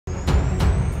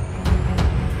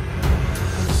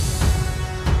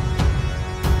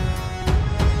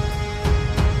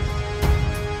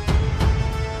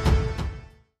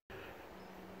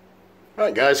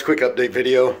Alright guys, quick update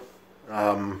video.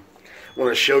 I want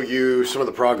to show you some of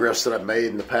the progress that I've made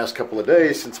in the past couple of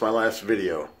days since my last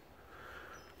video.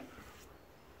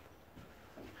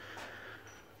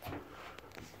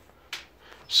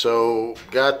 So,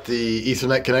 got the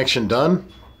Ethernet connection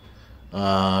done.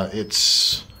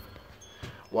 It's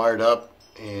wired up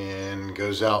and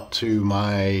goes out to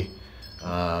my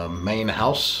main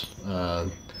house,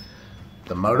 the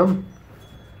modem.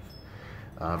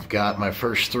 I've got my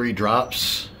first 3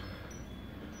 drops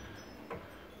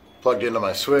plugged into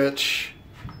my switch.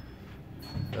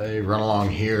 They run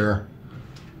along here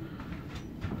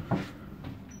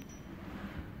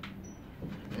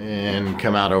and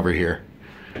come out over here.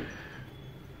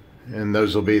 And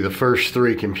those will be the first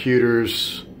 3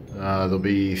 computers. There'll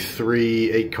be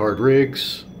 3 8-card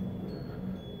rigs,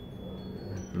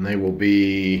 and they will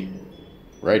be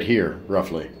right here,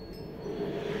 roughly.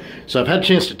 So I've had a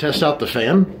chance to test out the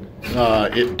fan.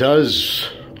 It does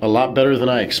a lot better than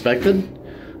I expected.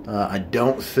 I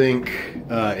don't think,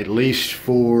 at least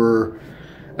for,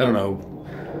 I don't know,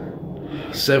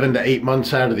 7 to 8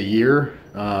 months out of the year,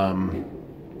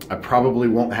 I probably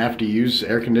won't have to use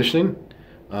air conditioning.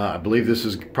 I believe this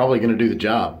is probably going to do the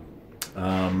job.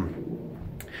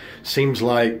 Seems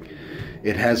like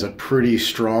it has a pretty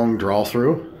strong draw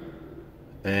through,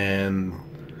 and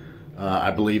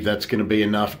I believe that's going to be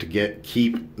enough to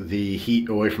keep the heat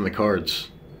away from the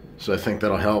cards. So I think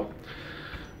that'll help.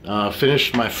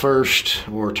 Finished my first,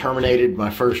 or terminated my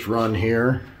first run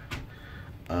here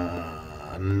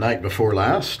night before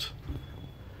last.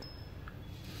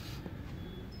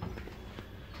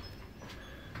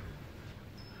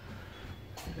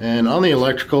 And on the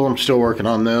electrical, I'm still working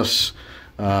on this.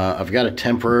 I've got a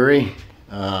temporary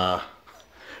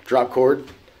drop cord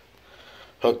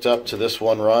hooked up to this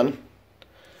one run,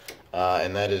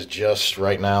 and that is just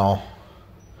right now,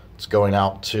 it's going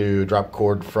out to drop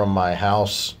cord from my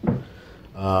house.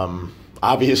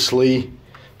 Obviously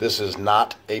this is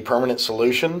not a permanent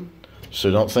solution,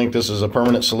 so don't think this is a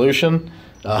permanent solution.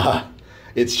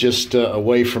 It's just a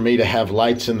way for me to have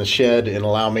lights in the shed and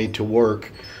allow me to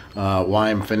work while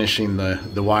I'm finishing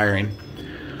the wiring.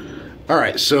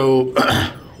 Alright, so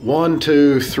 1,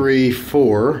 2, 3,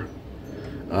 4,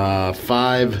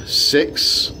 5,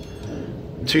 6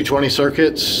 220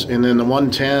 circuits, and then the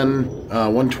 110,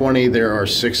 120, there are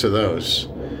 6 of those.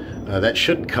 That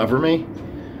should cover me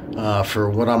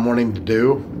for what I'm wanting to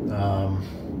do.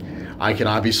 I can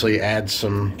obviously add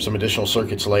some additional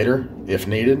circuits later if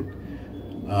needed,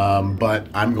 but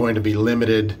I'm going to be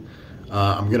limited.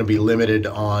 I'm going to be limited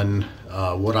on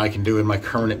what I can do in my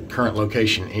current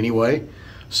location anyway.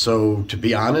 So to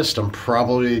be honest, I'm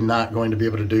probably not going to be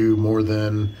able to do more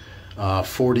than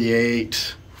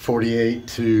 48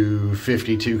 to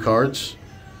 52 cards.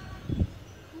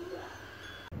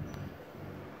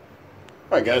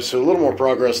 Alright guys, so a little more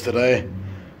progress today.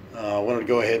 I wanted to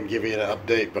go ahead and give you an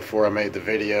update before I made the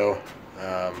video.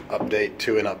 Update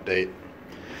to an update.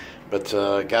 But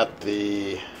got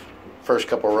the first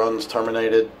couple runs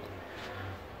terminated.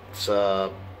 It's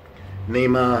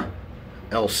NEMA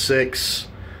L6.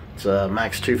 It's a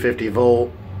max 250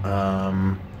 volt,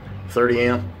 30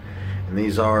 amp. And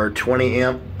these are 20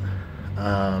 amp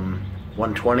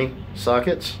 120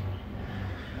 sockets,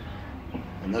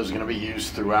 and those are going to be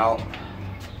used throughout.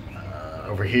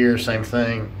 Over here, same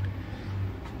thing.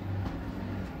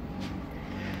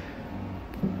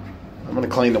 I'm going to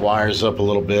clean the wires up a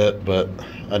little bit, but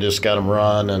I just got them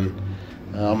run, and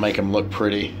I'll make them look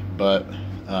pretty. But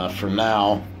for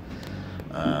now,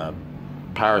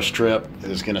 power strip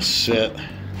is going to sit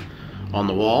on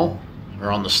the wall,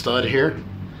 or on the stud here.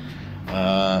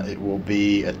 It will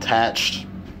be attached.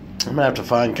 I'm gonna have to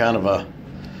find kind of a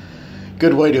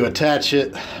good way to attach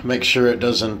it, make sure it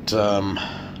doesn't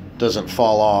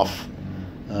fall off.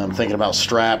 I'm thinking about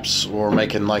straps, or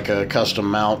making like a custom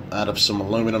mount out of some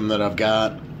aluminum that I've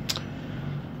got.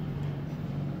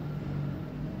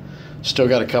 Still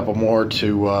got a couple more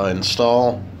to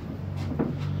install.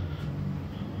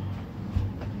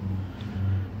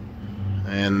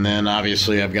 And then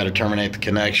obviously I've got to terminate the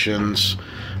connections,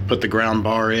 put the ground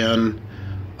bar in,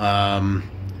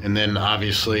 and then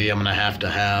obviously I'm going to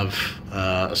have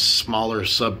a smaller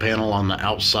sub panel on the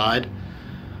outside.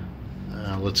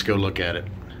 Let's go look at it.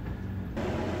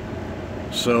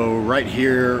 So right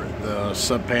here, the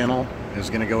sub panel is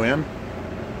going to go in,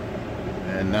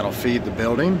 and that'll feed the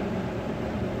building.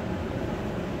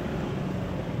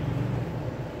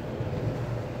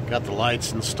 Got the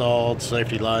lights installed,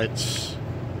 safety lights.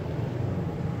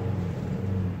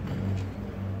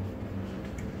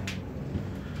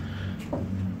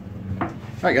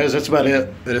 Alright guys, that's about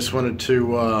it. I just wanted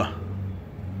to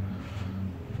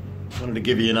wanted to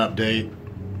give you an update,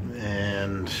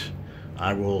 and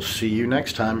I will see you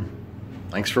next time.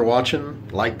 Thanks for watching.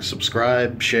 Like,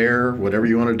 subscribe, share, whatever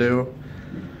you want to do.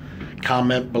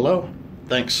 Comment below.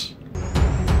 Thanks.